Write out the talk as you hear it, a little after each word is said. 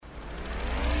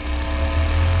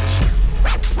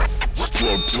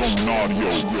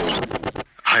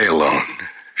I alone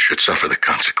should suffer the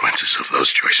consequences of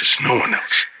those choices, no one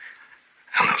else.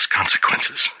 And those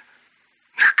consequences,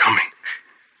 they're coming.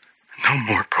 No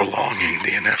more prolonging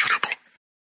the inevitable.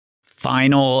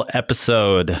 Final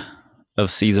episode of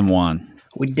season 1.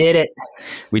 We did it.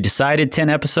 We decided 10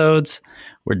 episodes.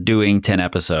 We're doing 10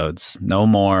 episodes. No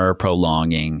more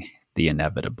prolonging the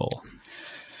inevitable.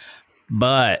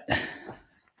 But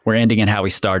we're ending it how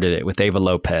we started it with Ava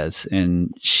Lopez.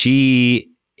 And she,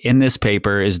 in this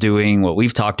paper, is doing what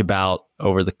we've talked about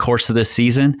over the course of this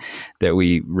season that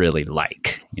we really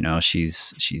like. You know,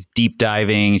 she's deep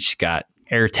diving. She's got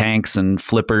air tanks and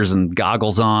flippers and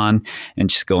goggles on,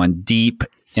 and she's going deep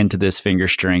into this finger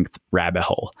strength rabbit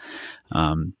hole.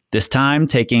 This time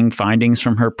taking findings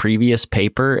from her previous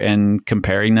paper and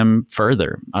comparing them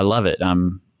further. I love it.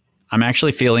 I'm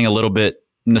actually feeling a little bit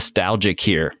nostalgic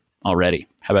here already.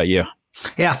 How about you?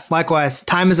 Yeah, likewise.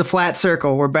 Time is a flat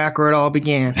circle. We're back where it all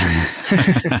began.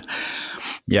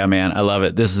 Yeah, man, I love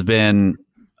it. This has been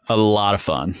a lot of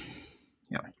fun.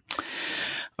 Yeah.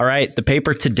 All right, the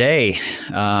paper today,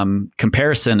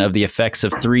 comparison of the effects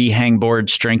of 3 hangboard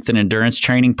strength and endurance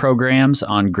training programs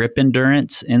on grip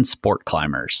endurance in sport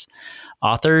climbers.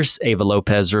 Authors, Ava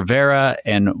Lopez Rivera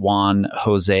and Juan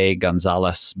Jose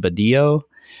Gonzalez Badillo.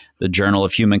 The Journal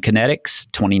of Human Kinetics,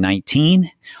 2019.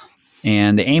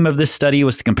 And the aim of this study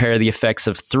was to compare the effects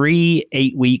of 3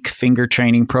 8-week finger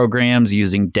training programs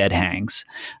using dead hangs,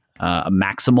 a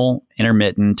maximal,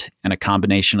 intermittent, and a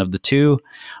combination of the two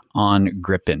on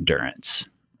grip endurance.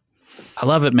 I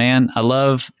love it, man. I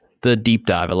love the deep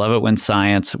dive. I love it when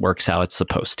science works how it's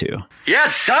supposed to.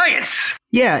 Yes, science!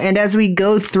 Yeah, and as we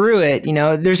go through it, you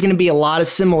know, there's going to be a lot of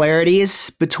similarities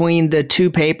between the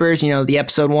two papers, you know, the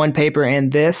episode 1 paper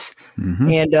and this. Mm-hmm.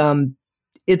 And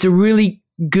it's a really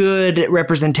good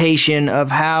representation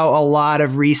of how a lot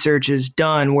of research is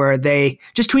done, where they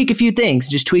just tweak a few things,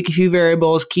 just tweak a few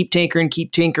variables, keep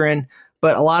tinkering,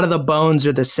 but a lot of the bones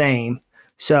are the same.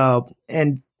 So,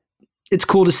 and it's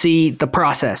cool to see the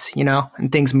process, you know,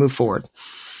 and things move forward.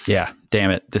 Yeah, damn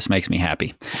it. This makes me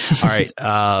happy. All right,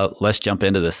 let's jump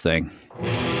into this thing.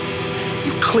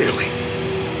 You clearly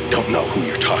don't know who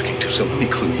you're talking to, so let me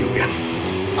clue you in.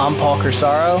 I'm Paul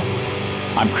Corsaro.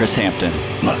 I'm Chris Hampton.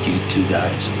 Look, you two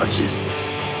guys are just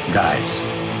guys,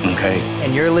 okay?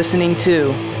 And you're listening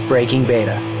to Breaking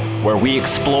Beta, where we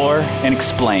explore and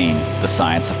explain the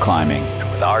science of climbing. And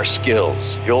with our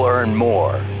skills, you'll earn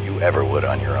more than you ever would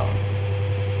on your own.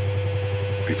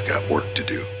 We've got work to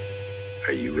do.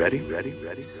 Are you ready?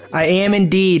 I am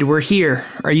indeed. We're here.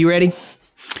 Are you ready?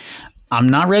 I'm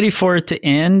not ready for it to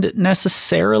end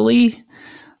necessarily,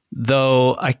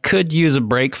 though I could use a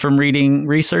break from reading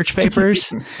research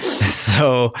papers.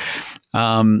 So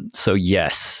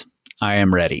yes, I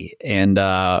am ready. And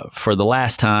for the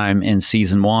last time in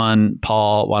season 1,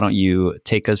 Paul, why don't you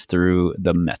take us through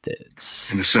the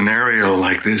methods? In a scenario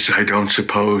like this, I don't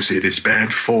suppose it is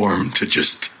bad form to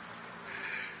just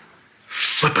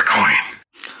flip a coin.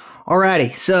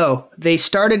 Alrighty, so they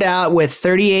started out with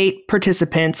 38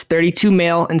 participants, 32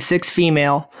 male and 6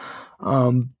 female.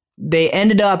 They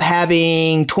ended up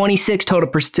having 26 total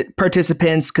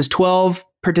participants because 12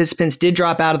 participants did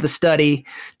drop out of the study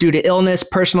due to illness,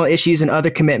 personal issues, and other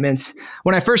commitments.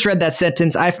 When I first read that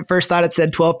sentence, I first thought it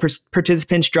said 12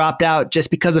 participants dropped out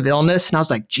just because of illness. And I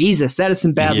was like, Jesus, that is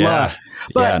some bad luck.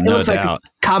 But it looks like a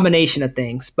combination of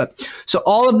things. But so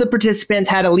all of the participants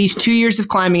had at least 2 years of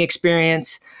climbing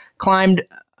experience, climbed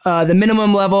the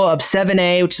minimum level of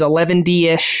 7A, which is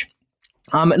 11D-ish.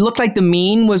 It looked like the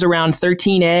mean was around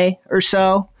 13A or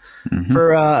so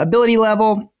for ability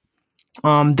level.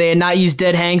 They had not used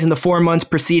dead hangs in the 4 months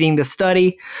preceding the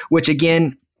study, which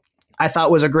again, I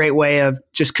thought was a great way of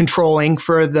just controlling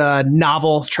for the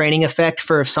novel training effect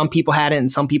for if some people had it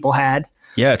and some people had.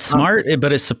 Yeah, it's smart,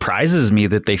 but it surprises me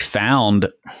that they found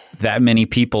that many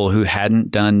people who hadn't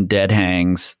done dead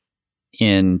hangs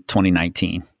in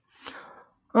 2019.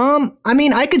 I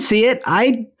mean, I could see it.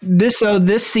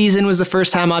 This season was the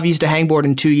first time I've used a hangboard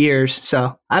in 2 years,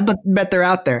 so I bet they're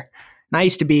out there. And I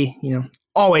used to be,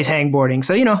 always hangboarding,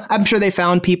 so I'm sure they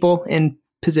found people in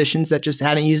positions that just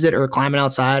hadn't used it, or climbing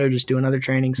outside, or just doing other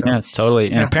training. So yeah, totally.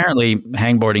 And apparently,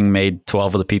 hangboarding made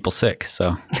 12 of the people sick.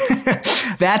 So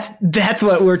that's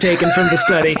what we're taking from the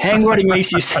study. Hangboarding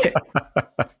makes you sick.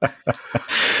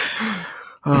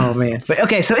 Oh, man. But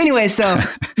okay, so anyway,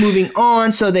 moving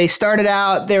on. So they started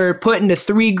out, they were put into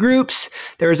 3 groups.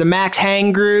 There was a max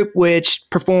hang group, which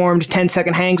performed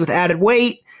 10-second hangs with added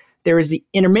weight. There was the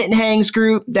intermittent hangs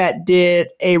group that did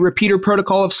a repeater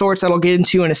protocol of sorts that I'll get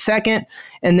into in a second.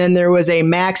 And then there was a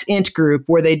max int group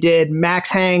where they did max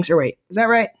hangs. Or wait, is that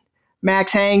right?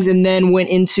 max hangs and then went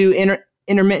into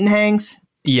intermittent hangs?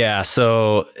 Yeah.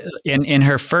 So in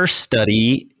her first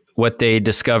study, what they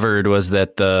discovered was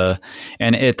that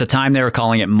and at the time they were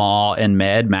calling it MAW and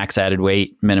MED, max added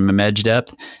weight, minimum edge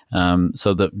depth.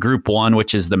 So the group 1,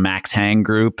 which is the max hang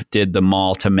group, did the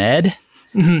MAW to MED.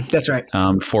 Mm-hmm, that's right.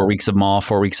 4 weeks of MAW,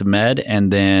 4 weeks of MED.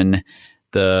 And then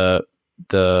the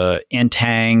int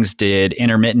hangs did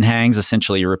intermittent hangs,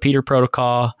 essentially a repeater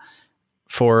protocol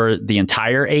for the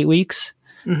entire 8 weeks.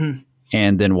 Mm-hmm.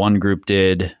 And then one group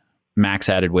did max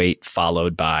added weight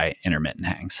followed by intermittent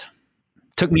hangs.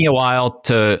 Took me a while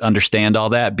to understand all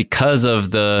that because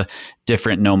of the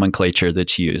different nomenclature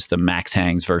that's used, the max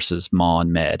hangs versus MAW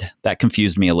and MED. That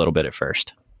confused me a little bit at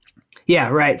first. Yeah,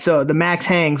 right. So the max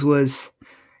hangs was,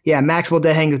 maximal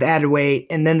dead hangs with added weight,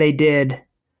 and then they did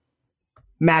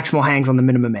maximal hangs on the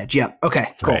minimum edge. Yep.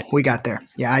 Okay, cool. Right. We got there.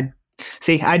 Yeah,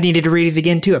 I needed to read it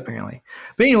again too, apparently.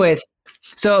 But anyways,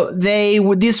 so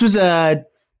this was 8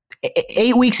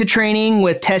 weeks of training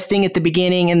with testing at the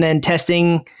beginning and then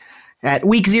testing at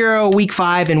week 0, week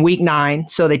 5, and week 9.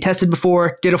 So they tested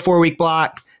before, did a 4-week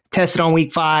block, tested on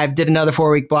week 5, did another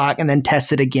 4-week block, and then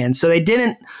tested again. So they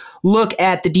didn't look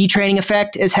at the detraining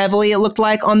effect as heavily, it looked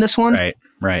like, on this one.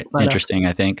 Right. But, interesting,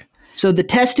 I think. So the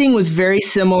testing was very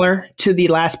similar to the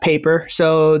last paper.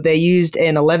 So they used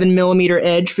an 11 millimeter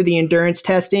edge for the endurance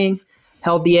testing,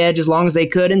 held the edge as long as they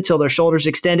could until their shoulders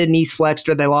extended, knees flexed,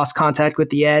 or they lost contact with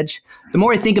the edge. The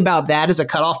more I think about that as a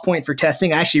cutoff point for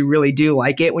testing, I actually really do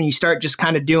like it. When you start just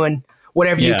kind of doing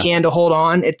whatever you can to hold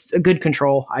on, it's a good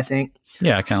control, I think.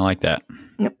 Yeah, I kind of like that.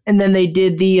 And then they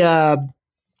did the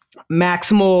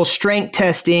maximal strength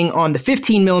testing on the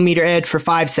 15 millimeter edge for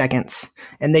 5 seconds.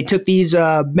 And they took these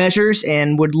measures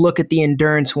and would look at the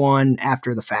endurance one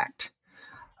after the fact.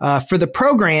 For the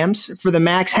programs, for the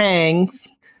max hang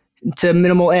to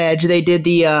minimal edge, they did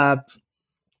the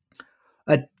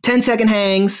 10-second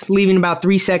hangs, leaving about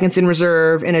 3 seconds in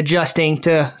reserve and adjusting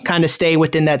to kind of stay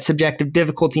within that subjective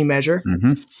difficulty measure.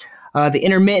 Mm-hmm. The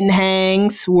intermittent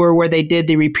hangs were where they did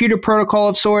the repeater protocol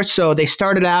of sorts. So they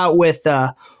started out with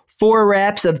 4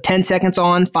 reps of 10 seconds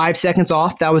on, 5 seconds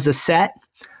off. That was a set.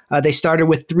 They started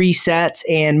with 3 sets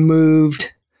and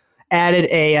added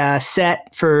a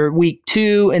set for week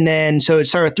 2. And then, so it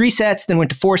started with 3 sets, then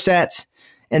went to 4 sets,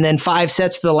 and then 5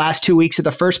 sets for the last 2 weeks of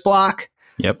the first block.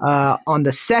 Yep. On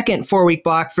the second 4-week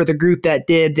block, for the group that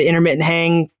did the intermittent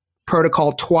hang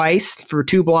protocol twice for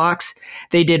 2 blocks,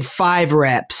 they did 5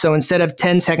 reps. So instead of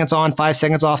 10 seconds on, 5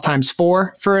 seconds off times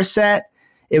 4 for a set,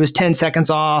 it was 10 seconds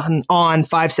on,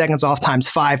 5 seconds off times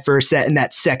 5 for a set in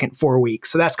that second 4 weeks.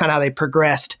 So that's kind of how they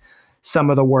progressed some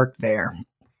of the work there.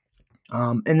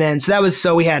 And then,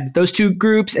 so we had those 2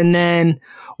 groups, and then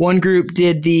one group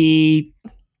did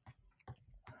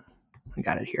I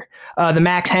got it here, the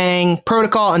max hang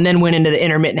protocol, and then went into the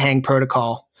intermittent hang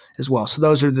protocol as well. So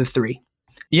those are the 3.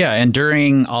 Yeah. And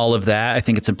during all of that, I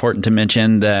think it's important to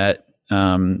mention that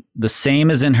the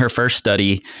same as in her first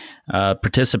study,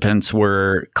 participants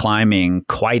were climbing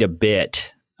quite a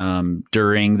bit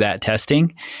during that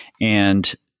testing.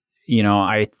 And,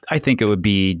 I think it would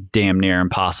be damn near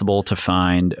impossible to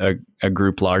find a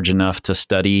group large enough to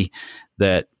study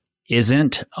that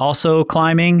isn't also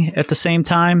climbing at the same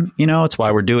time. It's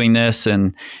why we're doing this,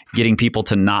 and getting people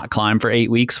to not climb for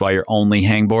 8 weeks while you're only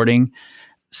hangboarding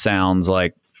sounds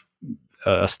like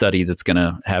a study that's going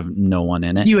to have no one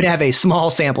in it. You would have a small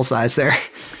sample size there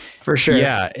for sure.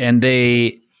 Yeah. And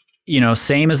they,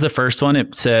 same as the first one,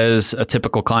 it says a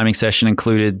typical climbing session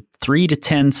included 3 to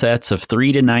 10 sets of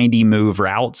 3 to 90 move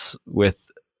routes with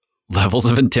levels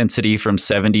of intensity from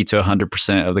 70 to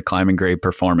 100% of the climbing grade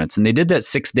performance. And they did that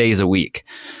 6 days a week,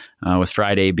 with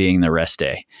Friday being the rest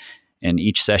day, and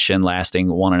each session lasting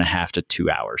 1.5 to 2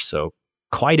 hours. So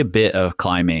quite a bit of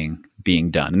climbing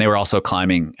being done. And they were also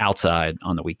climbing outside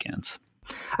on the weekends.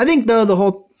 I think though the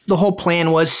whole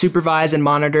plan was supervised and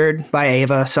monitored by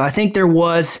Ava. So I think there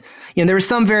was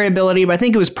some variability, but I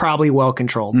think it was probably well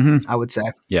controlled, I would say.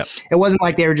 Yeah. It wasn't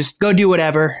like they were just go do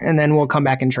whatever and then we'll come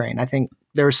back and train. I think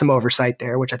there was some oversight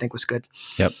there, which I think was good.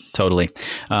 Yep, totally.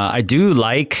 I do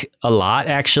like a lot,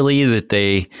 actually, that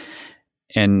they,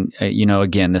 and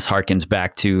again, this harkens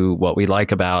back to what we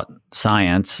like about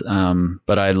science,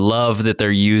 but I love that they're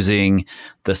using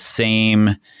the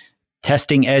same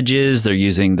testing edges. They're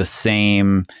using the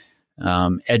same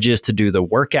edges to do the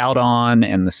workout on,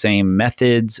 and the same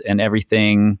methods and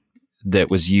everything that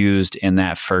was used in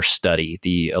that first study,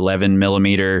 the 11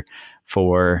 millimeter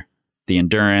for the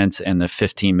endurance and the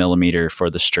 15 millimeter for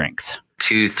the strength.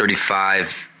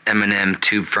 235 M&M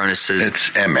tube furnaces.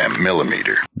 It's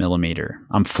millimeter. Millimeter.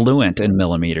 I'm fluent in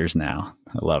millimeters now.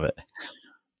 I love it.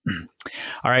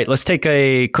 All right, let's take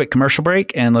a quick commercial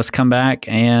break and let's come back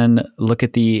and look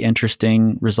at the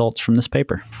interesting results from this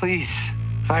paper. Please.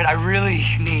 All right, I really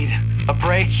need a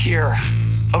break here.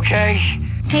 Okay?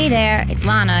 Hey there, it's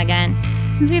Lana again.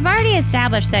 Since we've already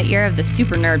established that you're of the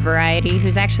super nerd variety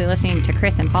who's actually listening to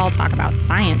Chris and Paul talk about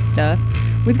science stuff,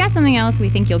 we've got something else we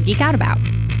think you'll geek out about.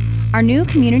 Our new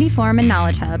Community Forum and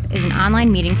Knowledge Hub is an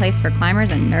online meeting place for climbers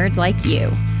and nerds like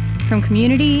you. From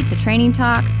community to training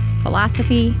talk,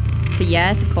 philosophy, to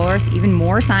yes, of course, even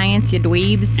more science, you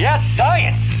dweebs. Yes,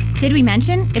 science! Did we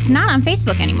mention it's not on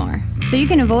Facebook anymore? So you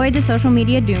can avoid the social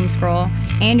media doom scroll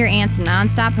and your aunt's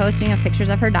nonstop posting of pictures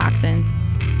of her dachshunds.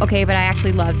 Okay, but I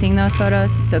actually love seeing those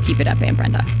photos, so keep it up, Aunt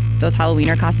Brenda. Those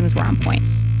Halloweener costumes were on point.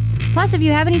 Plus, if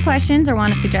you have any questions or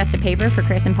want to suggest a paper for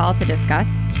Chris and Paul to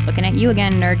discuss, looking at you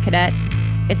again, nerd cadets,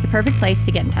 it's the perfect place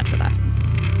to get in touch with us.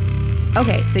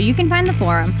 Okay, so you can find the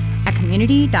forum at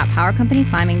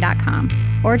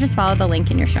community.powercompanyclimbing.com or just follow the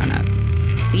link in your show notes.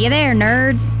 See you there,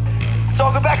 nerds! Let's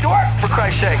all go back to work, for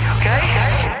Christ's sake, okay?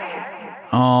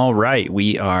 All right,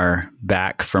 we are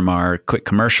back from our quick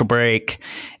commercial break,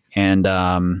 and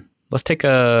let's take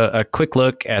a quick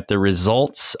look at the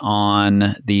results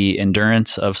on the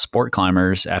endurance of sport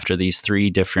climbers after these 3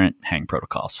 different hang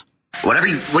protocols. Whatever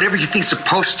you think's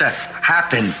supposed to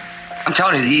happen, I'm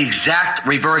telling you, the exact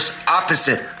reverse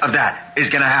opposite of that is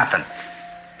going to happen.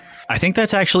 I think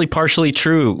that's actually partially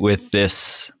true with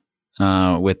this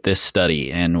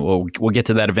study, and we'll get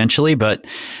to that eventually. But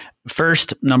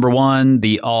first, number 1,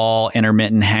 the all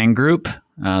intermittent hang group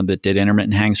that did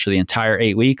intermittent hangs for the entire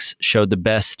 8 weeks showed the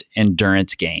best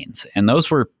endurance gains, and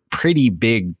those were pretty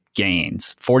big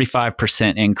gains,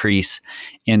 45% increase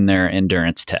in their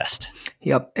endurance test.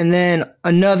 Yep. And then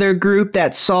another group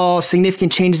that saw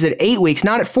significant changes at 8 weeks,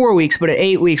 not at 4 weeks, but at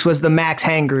 8 weeks, was the max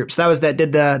hang group. So that was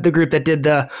the group that did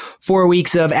the 4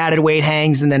 weeks of added weight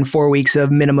hangs and then 4 weeks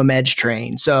of minimum edge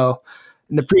train. So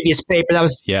in the previous paper,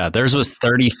 theirs was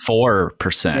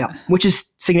 34%. Yeah, which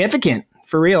is significant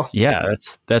for real. Yeah,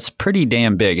 that's pretty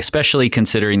damn big, especially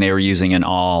considering they were using an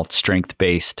all strength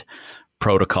based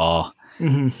protocol.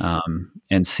 Mm-hmm.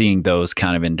 And seeing those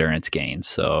kind of endurance gains.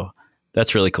 So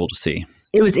that's really cool to see.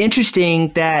 It was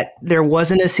interesting that there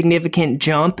wasn't a significant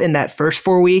jump in that first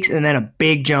 4 weeks and then a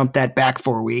big jump that back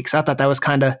 4 weeks. I thought that was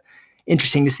kind of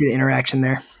interesting to see the interaction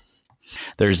there.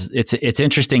 It's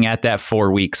interesting at that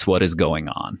 4 weeks what is going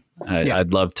on.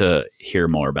 I'd love to hear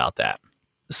more about that.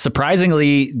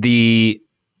 Surprisingly, the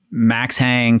max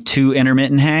hang to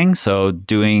intermittent hang, so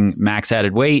doing max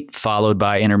added weight followed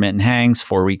by intermittent hangs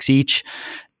 4 weeks each,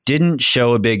 didn't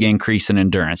show a big increase in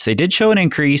endurance. They did show an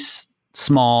increase,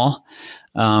 small,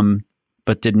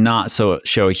 but did not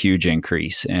show a huge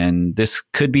increase. And this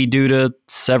could be due to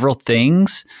several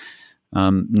things,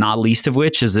 not least of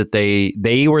which is that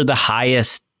they were the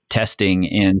highest testing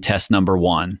in test number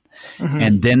 1. Mm-hmm.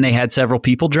 And then they had several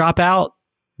people drop out.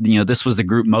 This was the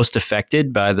group most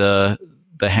affected by the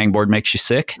hangboard makes you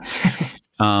sick.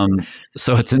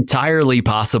 So it's entirely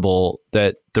possible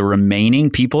that the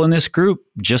remaining people in this group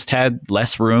just had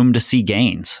less room to see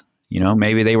gains.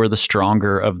 Maybe they were the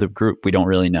stronger of the group. We don't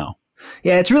really know.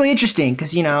 Yeah, it's really interesting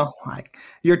because,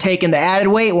 you're taking the added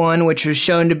weight one, which was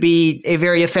shown to be a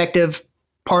very effective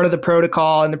part of the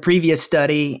protocol in the previous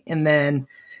study. And then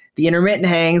the intermittent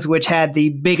hangs, which had the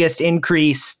biggest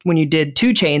increase when you did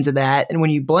 2 chains of that. And when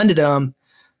you blended them,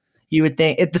 you would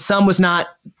think if the sum was not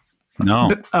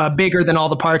bigger than all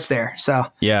the parts there. So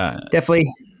yeah, definitely.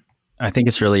 I think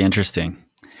it's really interesting.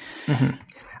 Mm-hmm.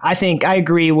 I think I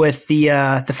agree with the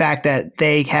fact that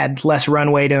they had less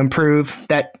runway to improve.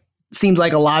 That seems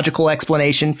like a logical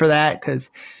explanation for that. Because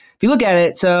if you look at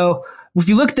it, so if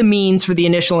you look at the means for the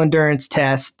initial endurance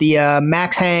test, the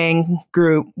max hang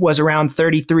group was around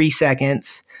 33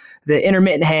 seconds. The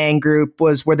intermittent hang group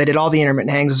was where they did all the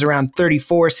intermittent hangs was around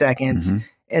 34 seconds. Mm-hmm.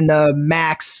 And the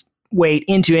max weight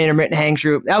into intermittent hang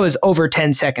group, that was over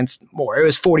 10 seconds more. It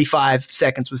was 45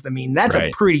 seconds was the mean. That's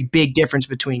right. A pretty big difference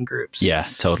between groups. Yeah,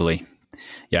 totally.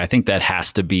 Yeah, I think that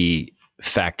has to be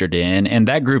factored in. And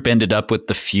that group ended up with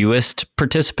the fewest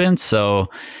participants. So,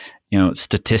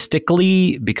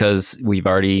 statistically, because we've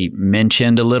already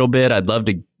mentioned a little bit, I'd love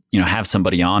to, have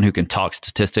somebody on who can talk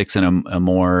statistics in a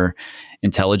more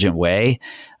intelligent way.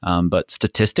 But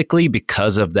statistically,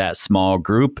 because of that small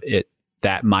group,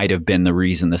 that might have been the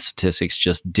reason the statistics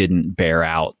just didn't bear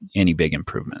out any big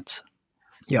improvements.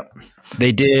 Yep.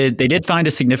 They did find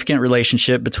a significant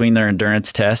relationship between their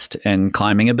endurance test and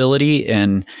climbing ability.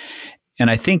 And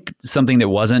I think something that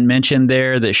wasn't mentioned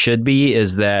there that should be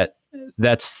is that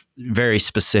that's very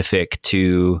specific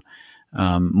to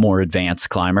more advanced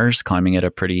climbers climbing at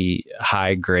a pretty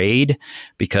high grade,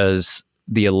 because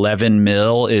the 11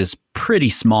 mil is pretty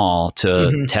small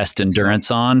to test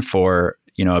endurance on for,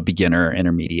 a beginner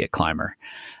intermediate climber.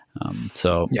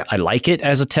 So I like it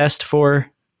as a test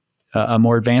for a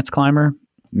more advanced climber,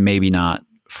 maybe not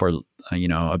for,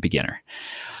 a beginner.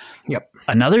 Yep.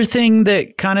 Another thing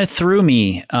that kind of threw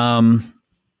me,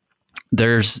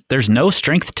 there's no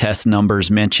strength test numbers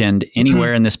mentioned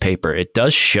anywhere in this paper. It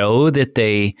does show that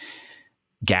they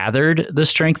gathered the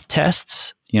strength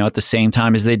tests, at the same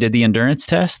time as they did the endurance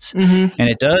tests. And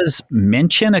it does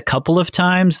mention a couple of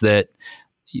times that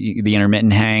the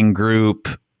intermittent hang group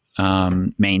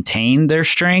maintained their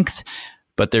strength,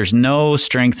 but there's no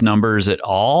strength numbers at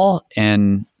all.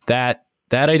 And that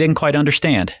I didn't quite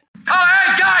understand. Oh,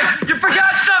 hey, guy, you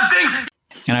forgot something.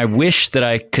 And I wish that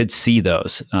I could see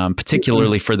those,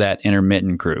 particularly for that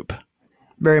intermittent group.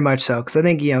 Very much so. Because I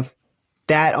think,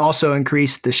 that also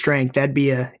increased the strength. That'd be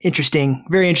a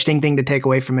very interesting thing to take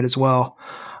away from it as well.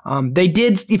 They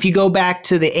did, if you go back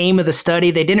to the aim of the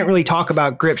study, they didn't really talk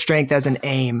about grip strength as an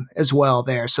aim as well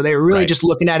there. So they were really just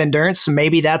looking at endurance. So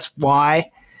maybe that's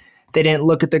why they didn't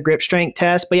look at the grip strength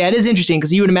test. But yeah, it is interesting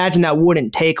because you would imagine that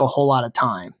wouldn't take a whole lot of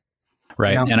time.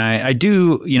 Right. And I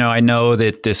do, I know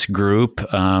that this group,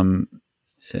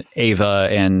 Ava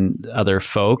and other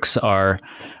folks are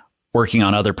working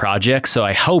on other projects. So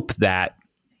I hope that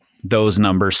those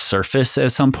numbers surface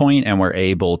at some point and we're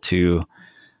able to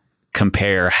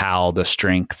compare how the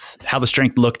strength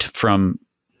looked from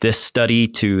this study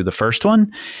to the first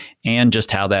one, and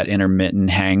just how that intermittent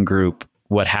hang group,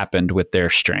 what happened with their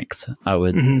strength. I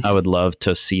would love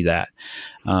to see that.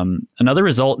 Another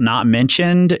result not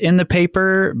mentioned in the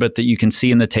paper, but that you can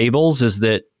see in the tables, is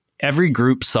that every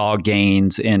group saw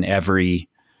gains in every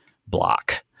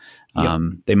block.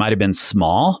 They might have been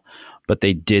small, but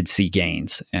they did see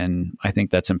gains. And I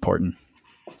think that's important.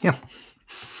 Yeah.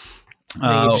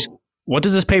 What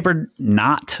does this paper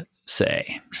not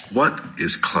say? What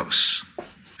is close?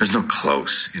 There's no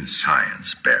close in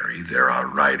science, Barry. There are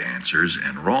right answers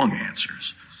and wrong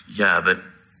answers. Yeah, but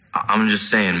I'm just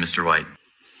saying, Mr. White.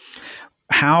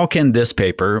 How can this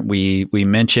paper, we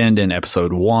mentioned in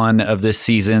episode 1 of this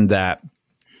season that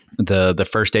the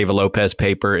first Ava Lopez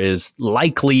paper is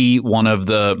likely one of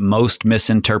the most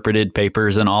misinterpreted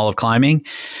papers in all of climbing.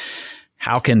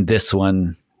 How can this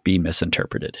one be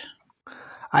misinterpreted?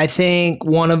 I think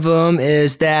one of them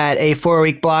is that a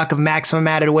 4-week block of maximum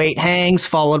added weight hangs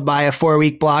followed by a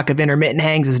 4-week block of intermittent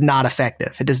hangs is not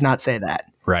effective. It does not say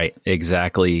that. Right.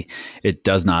 Exactly. It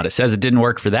does not. It says it didn't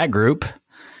work for that group.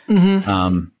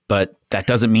 But that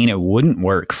doesn't mean it wouldn't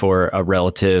work for a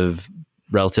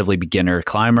relatively beginner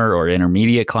climber or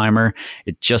intermediate climber.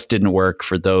 It just didn't work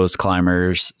for those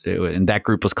climbers. And that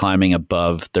group was climbing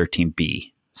above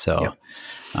 13B. So,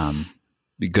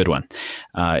 good one.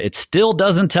 It still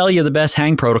doesn't tell you the best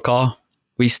hang protocol.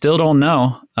 We still don't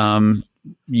know.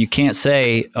 You can't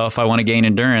say, if I want to gain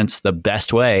endurance, the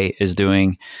best way is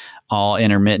doing all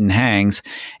intermittent hangs.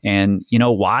 And you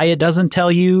know why it doesn't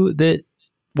tell you that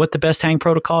what the best hang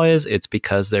protocol is? It's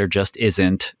because there just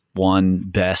isn't one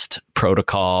best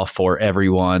protocol for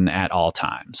everyone at all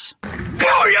times.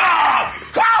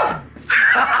 Booyah! Wow!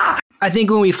 I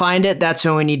think when we find it, that's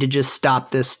when we need to just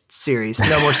stop this series.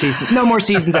 No more seasons. No more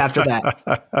seasons after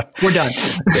that. We're done.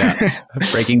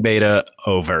 Breaking beta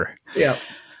over. Yeah.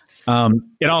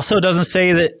 It also doesn't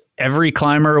say that every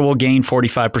climber will gain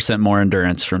 45% more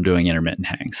endurance from doing intermittent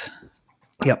hangs.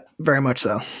 Yep. Very much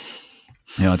so.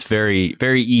 It's very,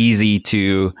 very easy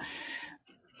to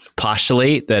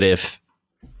postulate that if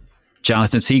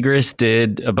Jonathan Siegrist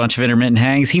did a bunch of intermittent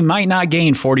hangs, he might not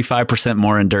gain 45%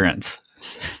 more endurance.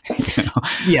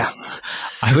 Yeah.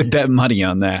 I would bet money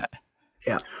on that.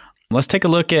 Yeah. Let's take a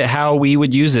look at how we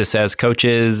would use this as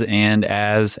coaches and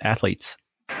as athletes.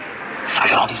 I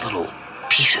got all these little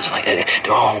pieces, like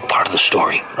they're all part of the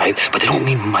story, right? But they don't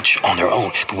mean much on their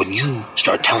own. But when you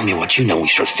start telling me what you know, we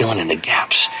start filling in the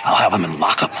gaps. I'll have them in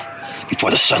lockup before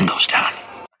the sun goes down.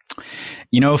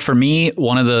 For me,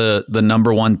 one of the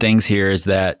number one things here is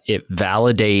that it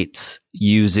validates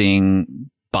using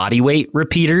body weight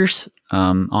repeaters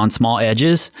on small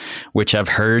edges, which I've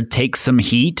heard takes some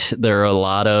heat. There are a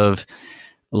lot of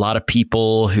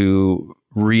people who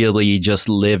really just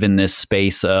live in this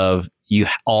space of you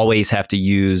always have to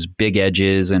use big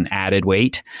edges and added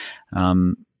weight.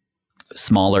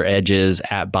 Smaller edges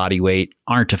at body weight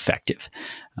aren't effective.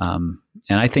 And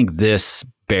I think this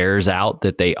bears out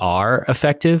that they are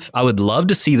effective. I would love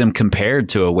to see them compared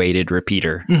to a weighted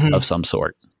repeater of some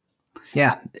sort.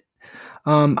 Yeah.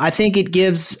 I think it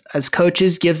gives us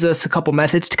a couple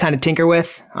methods to kind of tinker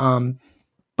with.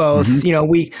 Both,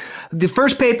 the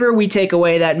first paper, we take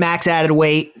away that max added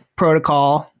weight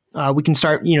protocol We can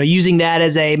start, using that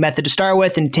as a method to start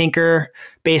with and tinker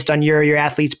based on your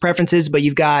athlete's preferences, but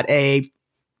you've got a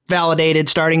validated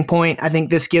starting point. I think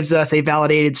this gives us a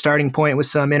validated starting point with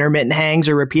some intermittent hangs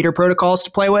or repeater protocols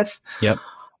to play with. Yep.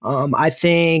 I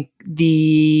think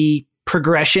the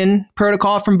progression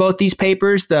protocol from both these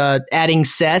papers, the adding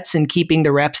sets and keeping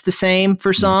the reps the same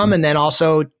for some, and then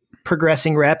also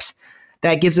progressing reps,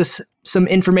 that gives us some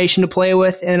information to play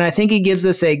with. And I think it gives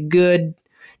us a good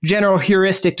general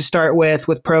heuristic to start with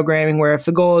programming, where if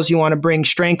the goal is you want to bring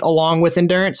strength along with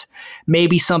endurance,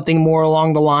 maybe something more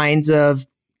along the lines of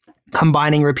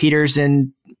combining repeaters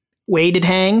and weighted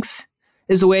hangs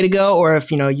is the way to go. Or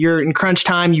if, you're in crunch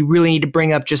time, you really need to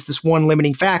bring up just this one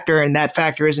limiting factor, and that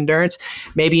factor is endurance.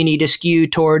 Maybe you need to skew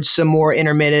towards some more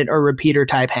intermittent or repeater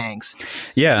type hangs.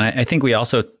 Yeah. And I think we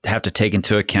also have to take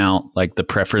into account like the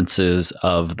preferences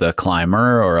of the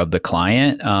climber or of the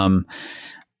client.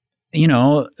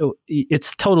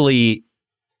 It's totally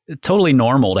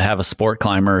normal to have a sport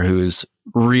climber who's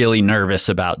really nervous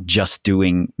about just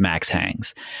doing max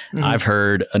hangs. Mm-hmm. I've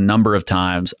heard a number of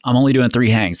times, I'm only doing 3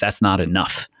 hangs. That's not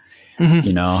enough,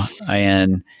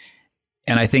 and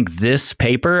I think this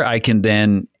paper, I can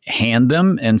then hand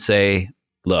them and say,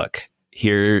 look,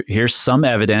 here's some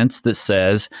evidence that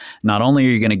says not only are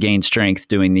you going to gain strength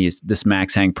doing this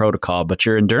max hang protocol, but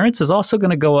your endurance is also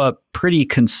going to go up pretty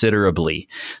considerably.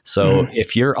 So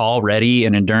if you're already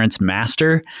an endurance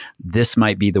master, this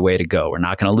might be the way to go. We're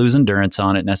not going to lose endurance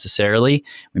on it necessarily.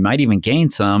 We might even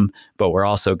gain some, but we're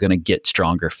also going to get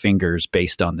stronger fingers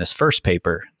based on this first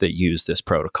paper that used this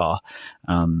protocol.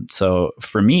 So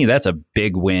for me, that's a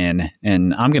big win.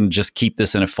 And I'm going to just keep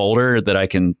this in a folder that I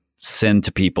can send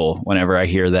to people whenever I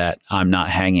hear that I'm not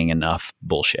hanging enough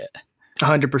bullshit.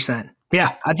 100%.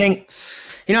 Yeah. I think,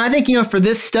 for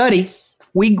this study,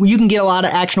 you can get a lot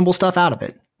of actionable stuff out of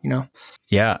it,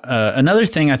 Yeah. Another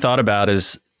thing I thought about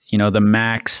is, the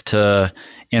max to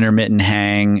intermittent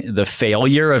hang, the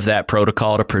failure of that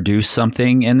protocol to produce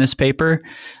something in this paper,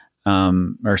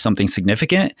 or something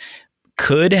significant,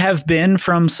 could have been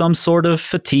from some sort of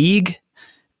fatigue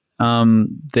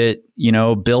that,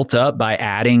 built up by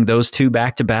adding those 2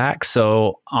 back to back.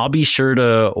 So I'll be sure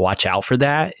to watch out for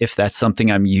that if that's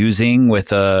something I'm using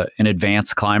with an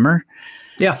advanced climber.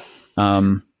 Yeah.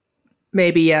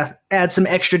 Maybe add some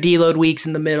extra deload weeks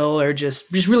in the middle, or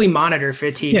just really monitor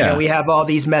fatigue. Yeah. We have all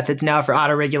these methods now for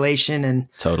auto regulation and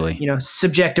totally,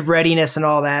 subjective readiness and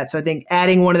all that. So I think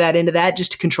adding one of that into that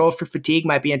just to control for fatigue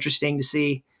might be interesting to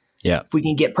see. Yeah. If we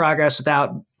can get progress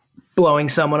without blowing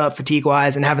someone up fatigue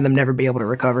wise and having them never be able to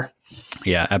recover.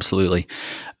 Yeah, absolutely.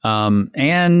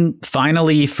 And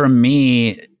finally, from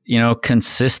me,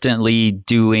 consistently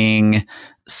doing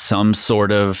some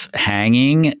sort of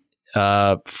hanging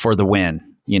for the win.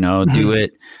 Do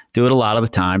it a lot of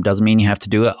the time. Doesn't mean you have to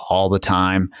do it all the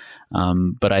time.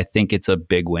 But I think it's a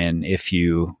big win if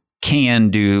you can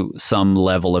do some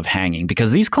level of hanging,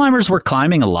 because these climbers were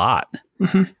climbing a lot.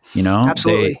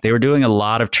 Absolutely. They were doing a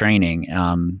lot of training.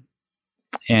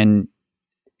 And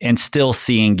still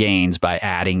seeing gains by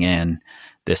adding in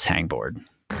this hangboard.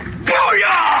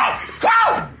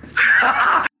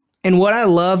 And what I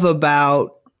love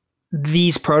about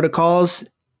these protocols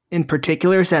in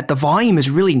particular is that the volume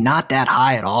is really not that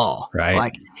high at all. Right.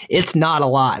 Like, it's not a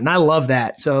lot. And I love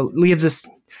that. So it leaves us,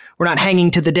 we're not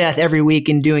hanging to the death every week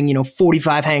and doing,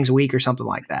 45 hangs a week or something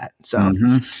like that. So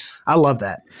I love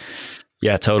that.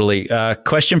 Yeah, totally.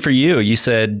 Question for you. You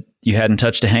said you hadn't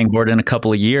touched a hangboard in a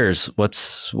couple of years.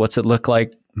 What's it look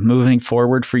like moving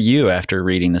forward for you after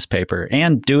reading this paper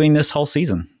and doing this whole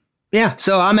season? Yeah,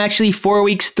 so I'm actually 4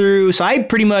 weeks through. So I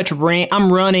pretty much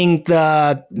I'm running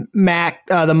the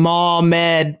MAL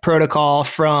Med protocol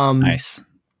from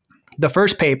the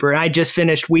first paper. And I just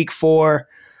finished week 4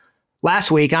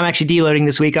 last week. I'm actually deloading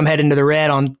this week. I'm heading to the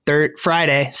red on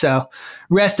Friday. So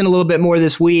resting a little bit more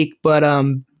this week. But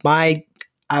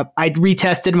I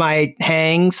retested my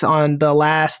hangs on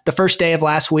the first day of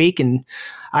last week, and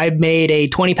I made a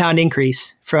 20-pound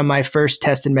increase from my first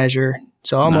tested measure.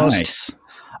 So almost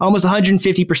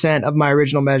 150% of my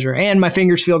original measure, and my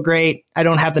fingers feel great. I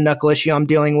don't have the knuckle issue I'm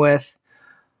dealing with.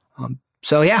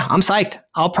 So yeah, I'm psyched.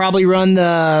 I'll probably run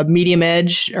the medium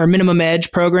edge or minimum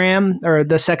edge program, or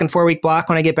the second 4-week block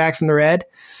when I get back from the red,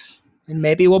 and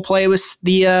maybe we'll play with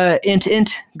the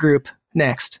int group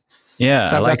next. Yeah,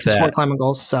 so I've got some sport climbing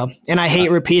goals. So, and I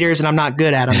hate repeaters, and I'm not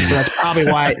good at them. So that's probably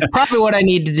what I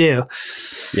need to do.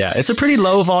 Yeah, it's a pretty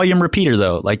low volume repeater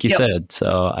though, like you said.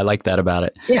 So I like that about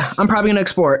it. Yeah, I'm probably going to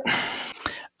export.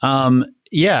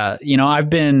 Yeah, I've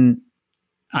been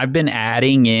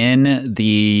adding in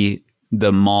the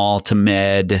MAL to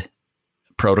Med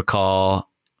protocol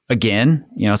again,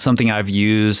 something I've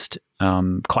used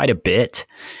quite a bit.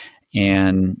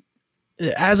 And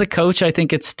as a coach, I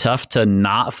think it's tough to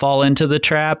not fall into the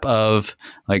trap of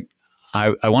like,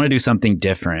 I want to do something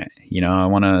different. I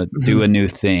want to do a new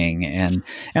thing. And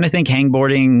I think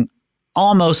hangboarding,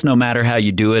 almost no matter how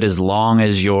you do it, as long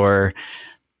as you're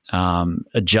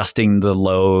adjusting the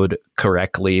load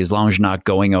correctly, as long as you're not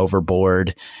going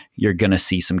overboard, you're going to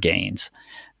see some gains.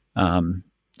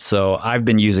 So I've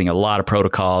been using a lot of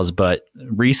protocols, but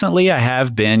recently I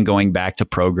have been going back to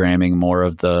programming more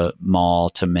of the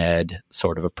mall to med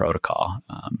sort of a protocol.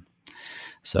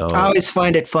 So I always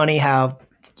find it funny how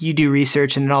you do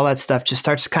research and all that stuff just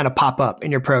starts to kind of pop up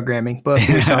in your programming, both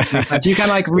yourself and your clients. You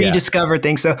kind of like rediscover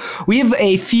things. So we have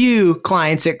a few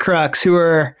clients at Crux who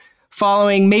are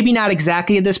following maybe not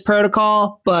exactly this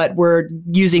protocol, but we're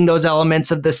using those elements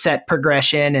of the set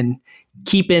progression and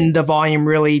keeping the volume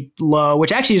really low,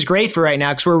 which actually is great for right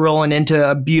now because we're rolling into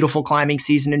a beautiful climbing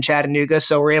season in Chattanooga.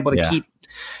 So we're able to keep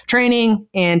training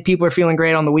and people are feeling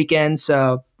great on the weekends.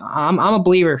 So I'm a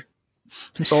believer.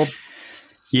 I'm sold.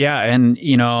 Yeah. And,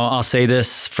 I'll say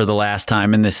this for the last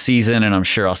time in this season, and I'm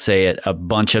sure I'll say it a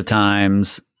bunch of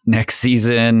times next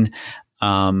season.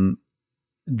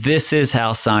 This is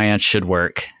how science should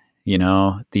work.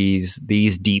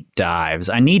 These deep dives.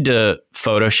 I need to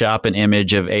Photoshop an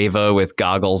image of Ava with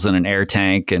goggles and an air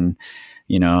tank and,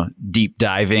 deep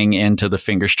diving into the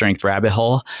finger strength rabbit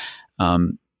hole.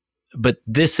 But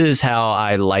this is how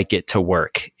I like it to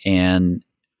work. And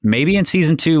maybe in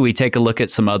season 2, we take a look at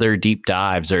some other deep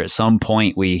dives, or at some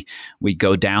point we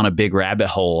go down a big rabbit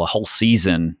hole, a whole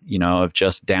season, of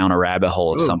just down a rabbit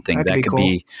hole of something that could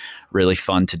be really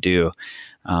fun to do.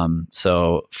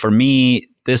 So for me,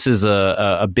 this is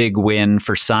a big win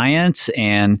for science.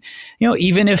 And,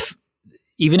 even if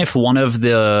one of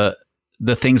the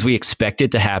things we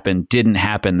expected to happen didn't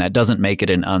happen, that doesn't make it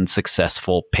an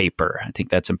unsuccessful paper. I think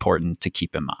that's important to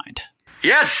keep in mind.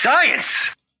 Yes,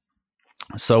 science.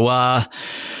 So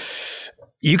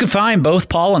you can find both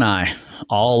Paul and I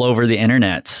all over the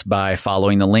internet by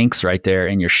following the links right there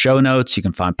in your show notes. You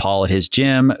can find Paul at his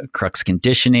gym, Crux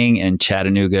Conditioning in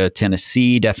Chattanooga,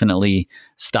 Tennessee. Definitely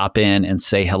stop in and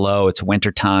say hello. It's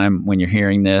wintertime when you're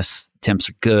hearing this. Temps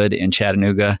are good in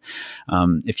Chattanooga.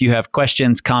 If you have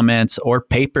questions, comments, or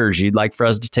papers you'd like for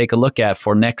us to take a look at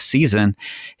for next season,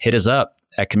 hit us up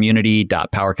at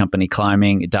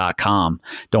community.powercompanyclimbing.com.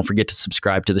 Don't forget to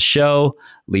subscribe to the show,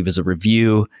 leave us a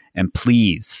review, and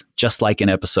please, just like in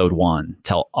episode 1,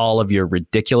 tell all of your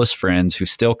ridiculous friends who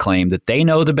still claim that they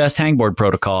know the best hangboard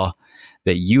protocol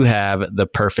that you have the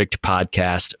perfect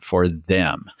podcast for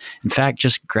them. In fact,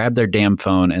 just grab their damn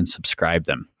phone and subscribe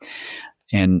them.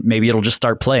 And maybe it'll just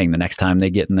start playing the next time they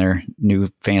get in their new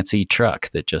fancy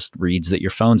truck that just reads that your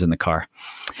phone's in the car.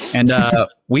 And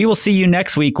we will see you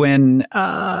next week when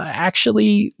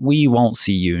actually we won't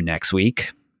see you next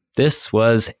week. This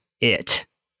was it.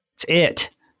 It's it.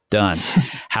 Done.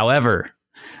 However,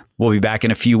 we'll be back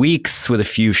in a few weeks with a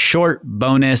few short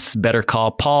bonus Better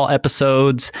Call Paul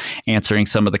episodes, answering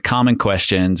some of the common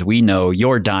questions we know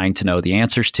you're dying to know the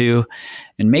answers to.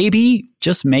 And maybe,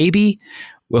 just maybe,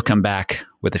 we'll come back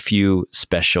with a few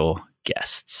special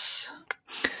guests.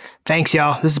 Thanks,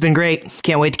 y'all. This has been great.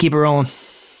 Can't wait to keep it rolling. $600.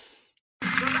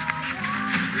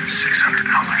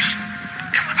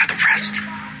 Come on, about the rest.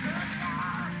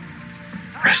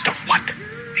 Rest of what?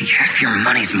 Half your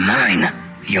money's mine.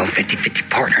 You own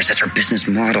 50-50 partners. That's our business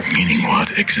model. Meaning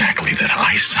what exactly? That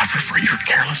I suffer for your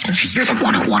carelessness? You're the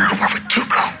one who wanted to work with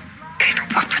Tuco. Okay, if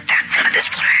it weren't for that, none of this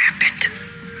would have happened.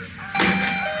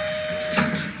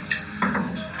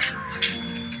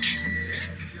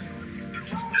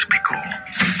 Just be cool.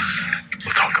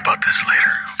 We'll talk about this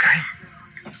later, okay?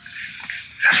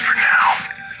 As for now,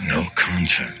 no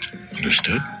contact.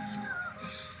 Understood?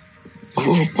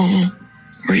 Oh,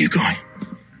 where are you going?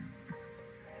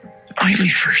 I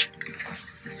leave first.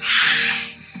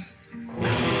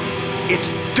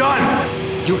 It's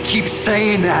done! You keep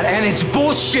saying that, and it's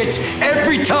bullshit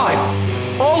every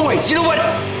time! Always! You know what?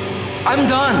 I'm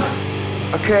done.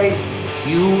 Okay?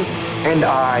 You and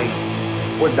I,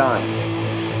 we're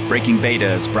done. Breaking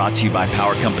Beta is brought to you by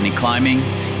Power Company Climbing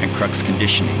and Crux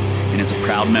Conditioning, and is a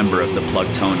proud member of the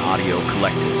Plugtone Audio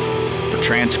Collective. For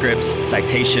transcripts,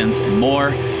 citations, and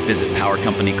more, visit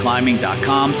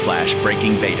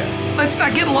powercompanyclimbing.com/breakingbeta. Let's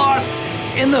not get lost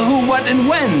in the who, what, and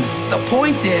whens. The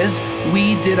point is,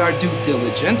 we did our due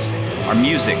diligence. Our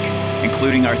music,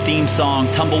 including our theme song,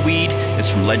 Tumbleweed, is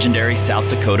from legendary South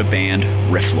Dakota band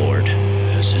Rifflord.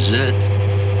 This is it.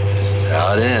 This is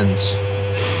how it ends.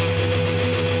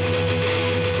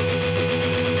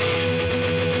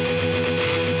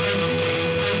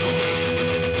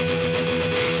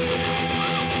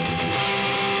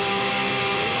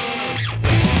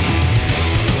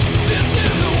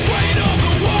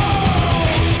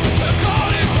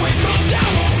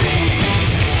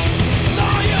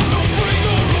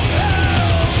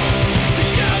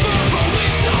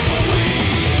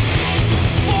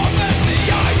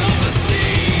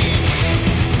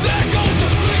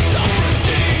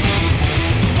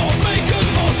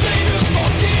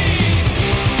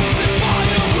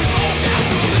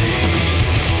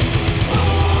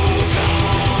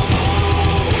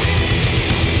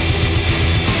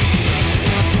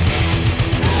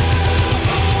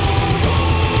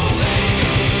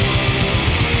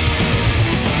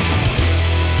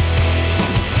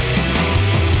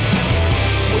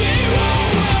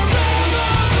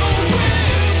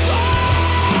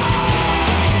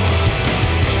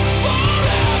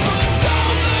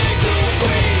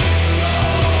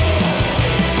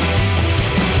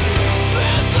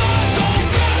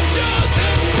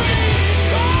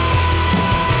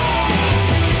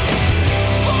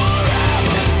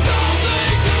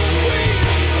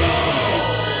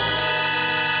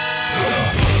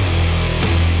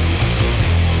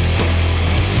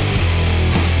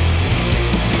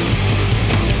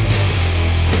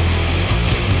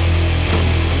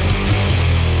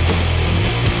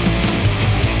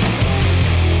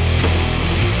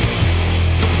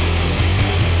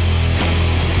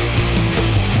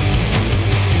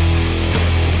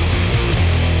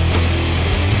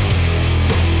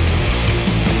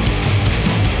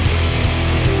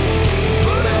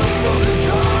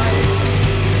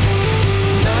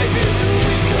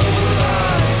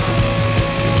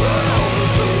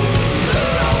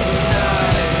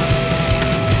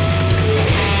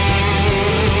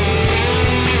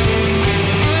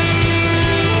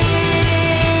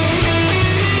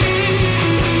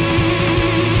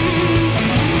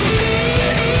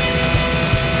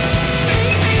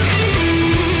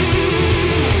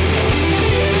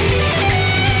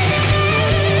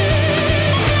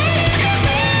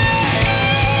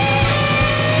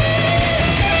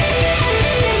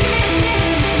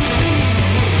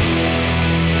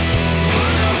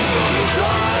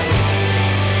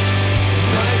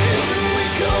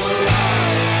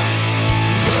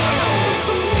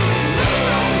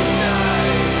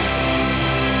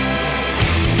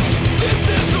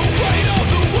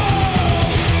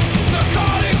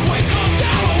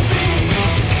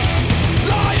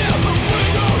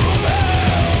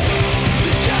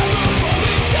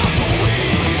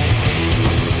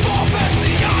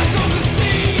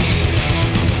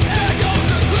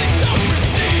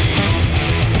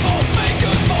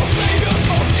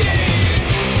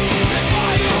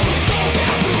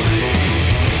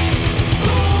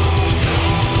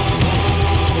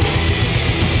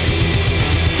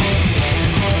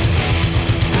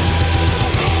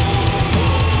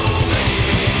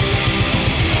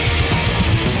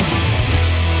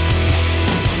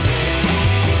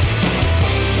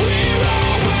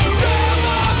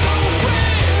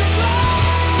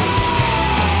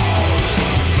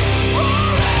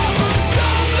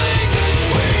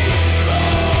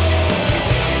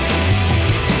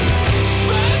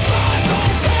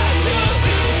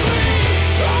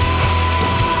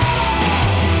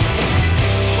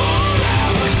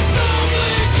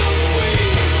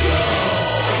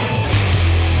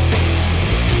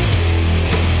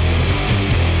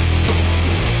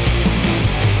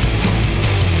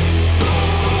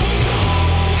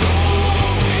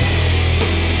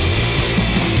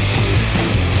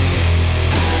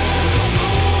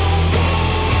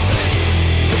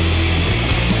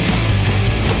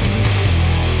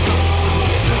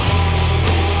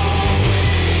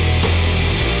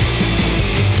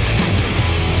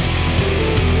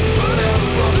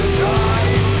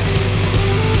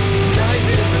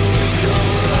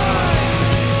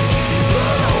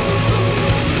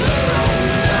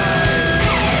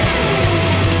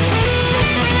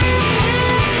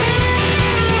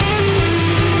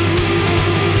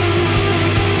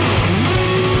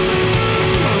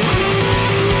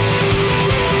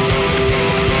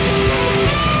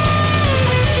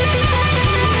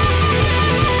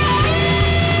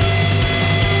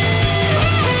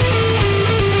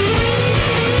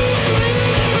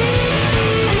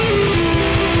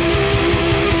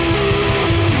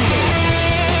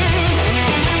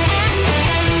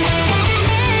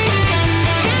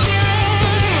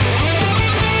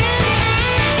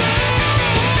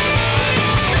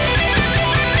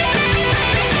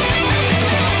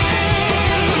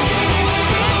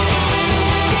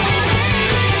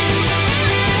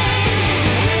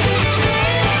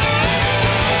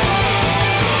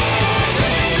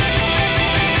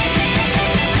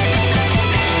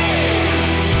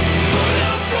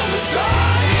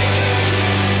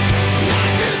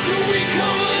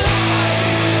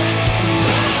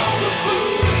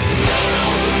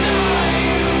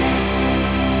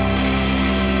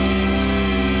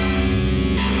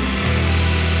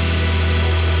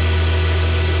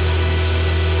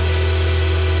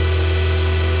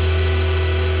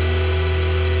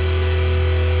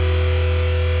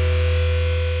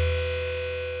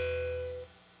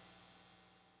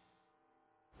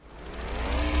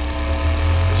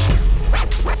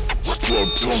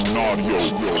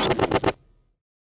 Tornado.